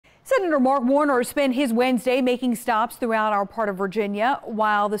Senator Mark Warner spent his Wednesday making stops throughout our part of Virginia.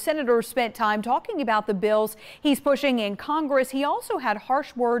 While the senator spent time talking about the bills he's pushing in Congress, he also had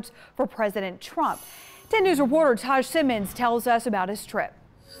harsh words for President Trump. 10 News reporter Taj Simmons tells us about his trip.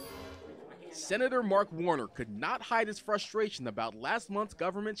 Senator Mark Warner could not hide his frustration about last month's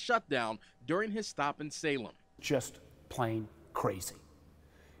government shutdown during his stop in Salem. Just plain crazy.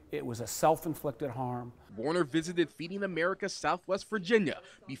 It was a self-inflicted harm. Warner visited Feeding America Southwest Virginia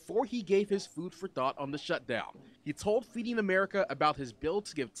before he gave his food for thought on the shutdown. He told Feeding America about his bill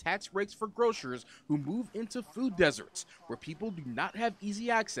to give tax breaks for grocers who move into food deserts, where people do not have easy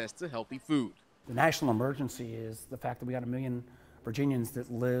access to healthy food. The national emergency is the fact that we got 1 million Virginians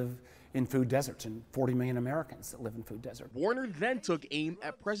that live in food deserts and 40 million Americans that live in food deserts. Warner then took aim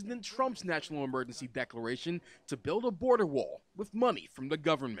at President Trump's national emergency declaration to build a border wall with money from the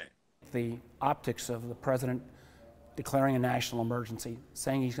government. The optics of the president declaring a national emergency,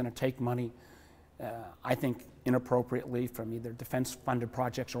 saying he's going to take money, I think inappropriately, from either defense-funded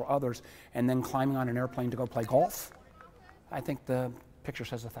projects or others, and then climbing on an airplane to go play golf, I think the picture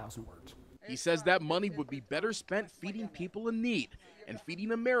says 1,000 words. He says that money would be better spent feeding people in need, and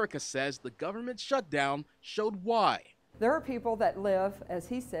Feeding America says the government shutdown showed why. There are people that live, as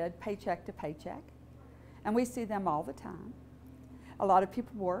he said, paycheck to paycheck, and we see them all the time. A lot of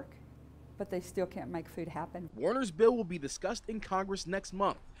people work, but they still can't make food happen. Warner's bill will be discussed in Congress next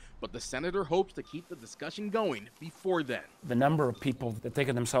month, but the senator hopes to keep the discussion going before then. The number of people that think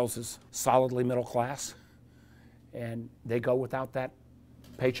of themselves as solidly middle class, and they go without that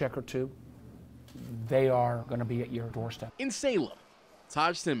paycheck or two, they are going to be at your doorstep. In Salem,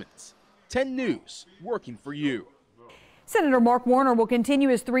 Taj Simmons, 10 News, working for you. Senator Mark Warner will continue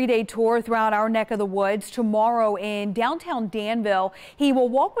his 3-day tour throughout our neck of the woods. Tomorrow in downtown Danville, he will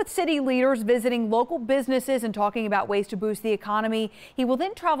walk with city leaders, visiting local businesses and talking about ways to boost the economy. He will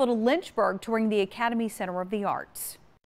then travel to Lynchburg, touring the Academy Center of the Arts.